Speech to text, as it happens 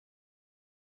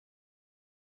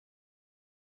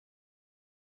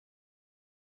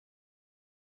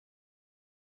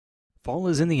Fall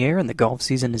is in the air and the golf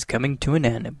season is coming to an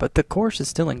end, but the course is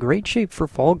still in great shape for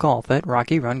fall golf at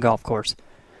Rocky Run Golf Course.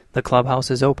 The clubhouse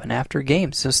is open after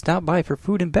games, so stop by for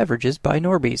food and beverages by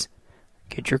Norby's.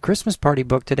 Get your Christmas party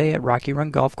booked today at Rocky Run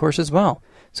Golf Course as well,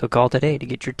 so call today to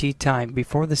get your tee time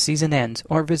before the season ends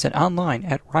or visit online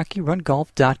at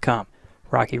rockyrungolf.com.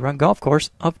 Rocky Run Golf Course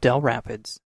of Dell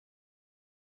Rapids.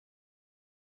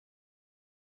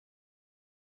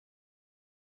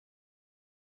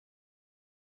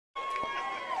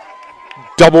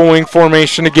 Double wing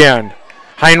formation again.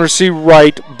 Heinrichs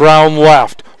right, Brown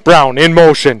left. Brown in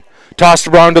motion. Toss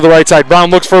to Brown to the right side. Brown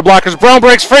looks for blockers. Brown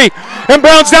breaks free. And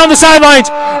Brown's down the sidelines.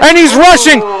 And he's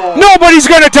rushing. Nobody's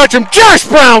going to touch him. Josh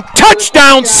Brown,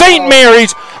 touchdown, St.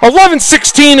 Mary's.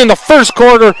 11-16 in the first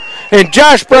quarter. And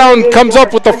Josh Brown comes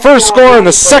up with the first score in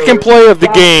the second play of the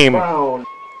game.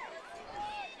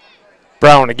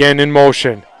 Brown again in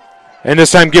motion. And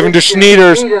this time given to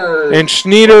Schneiders. And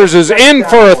Schneiders is in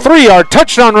for a 3-yard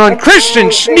touchdown run. Christian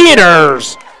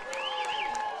Schneiders.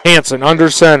 Hansen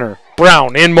under center.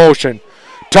 Brown in motion.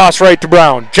 Toss right to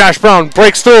Brown. Josh Brown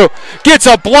breaks through. Gets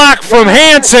a block from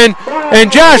Hansen.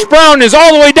 And Josh Brown is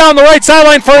all the way down the right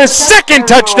sideline for his second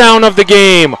touchdown of the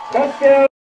game.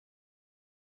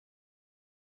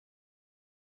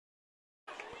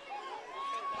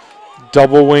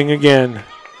 Double wing again.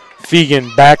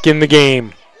 Fegan back in the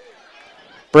game.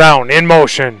 Brown in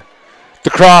motion. The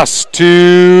cross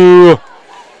to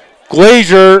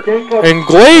Glazier. And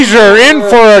Glazier in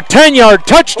for a 10-yard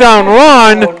touchdown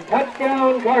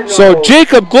run. So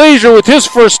Jacob Glazier with his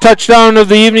first touchdown of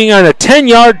the evening on a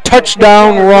 10-yard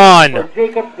touchdown run.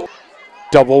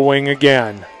 Double wing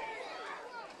again.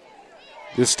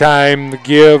 This time the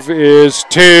give is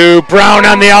to Brown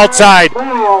on the outside.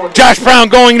 Josh Brown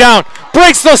going down.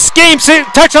 Breaks the game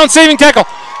touchdown saving tackle.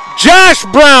 Josh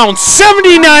Brown,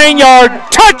 79-yard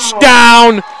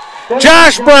touchdown.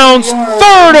 Josh Brown's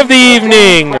third of the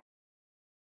evening.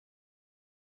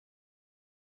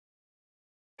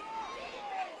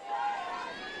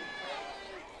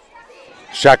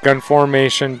 Shotgun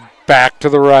formation, back to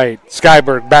the right.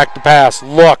 Skyberg back to pass,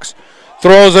 looks,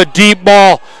 throws a deep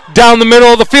ball down the middle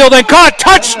of the field and caught.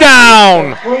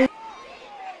 Touchdown!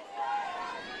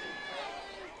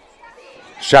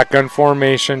 Shotgun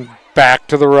formation, back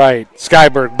to the right.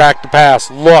 Skyberg back to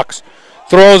pass, looks,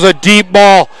 throws a deep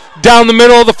ball down the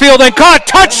middle of the field and caught.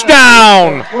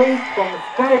 Touchdown! From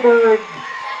Skyberg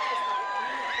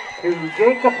to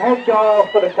Jacob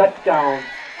Hegdahl for the touchdown.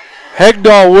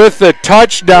 Hegdahl with the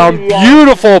touchdown.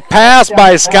 Beautiful pass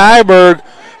by Skyberg.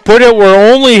 Put it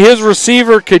where only his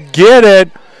receiver could get it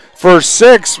for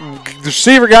 6. The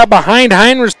receiver got behind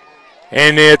Heinrich.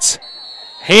 And it's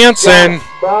Hansen.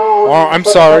 Oh, I'm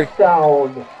sorry.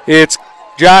 It's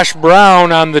Josh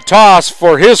Brown on the toss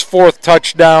for his 4th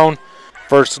touchdown.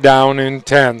 First down and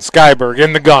 10. Skyberg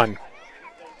in the gun.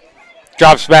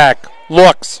 Drops back.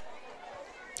 Looks.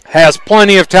 Has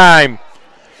plenty of time.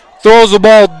 Throws the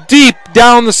ball deep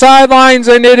down the sidelines,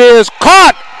 and it is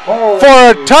caught for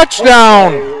a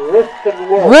touchdown.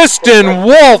 Riston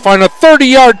Wolf on a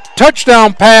 30-yard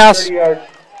touchdown pass.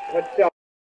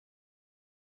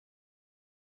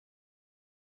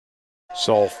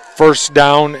 So first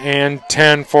down and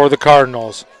 10 for the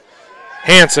Cardinals.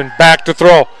 Hansen back to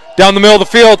throw down the middle of the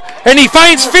field, and he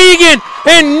finds Fegan,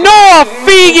 and Noah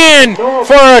Fegan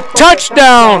for a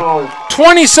touchdown.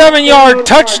 27-yard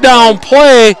touchdown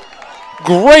play.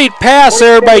 Great pass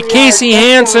there by Casey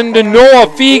Hansen to Noah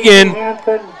Fegan.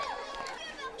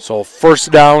 So first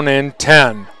down and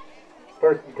 10.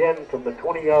 First and 10 from the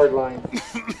 20-yard line.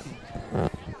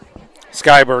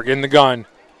 Skyberg in the gun.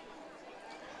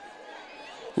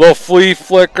 Little flea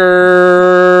flicker.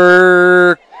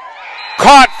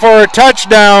 Caught for a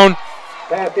touchdown.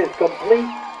 Pass is complete.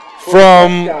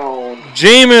 From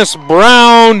Jameis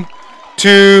Brown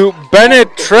to Bennett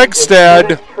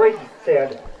Tregstead.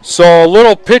 So a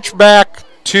little pitch back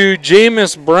to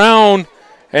Jameis Brown,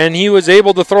 and he was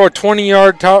able to throw a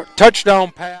 20-yard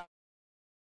touchdown pass.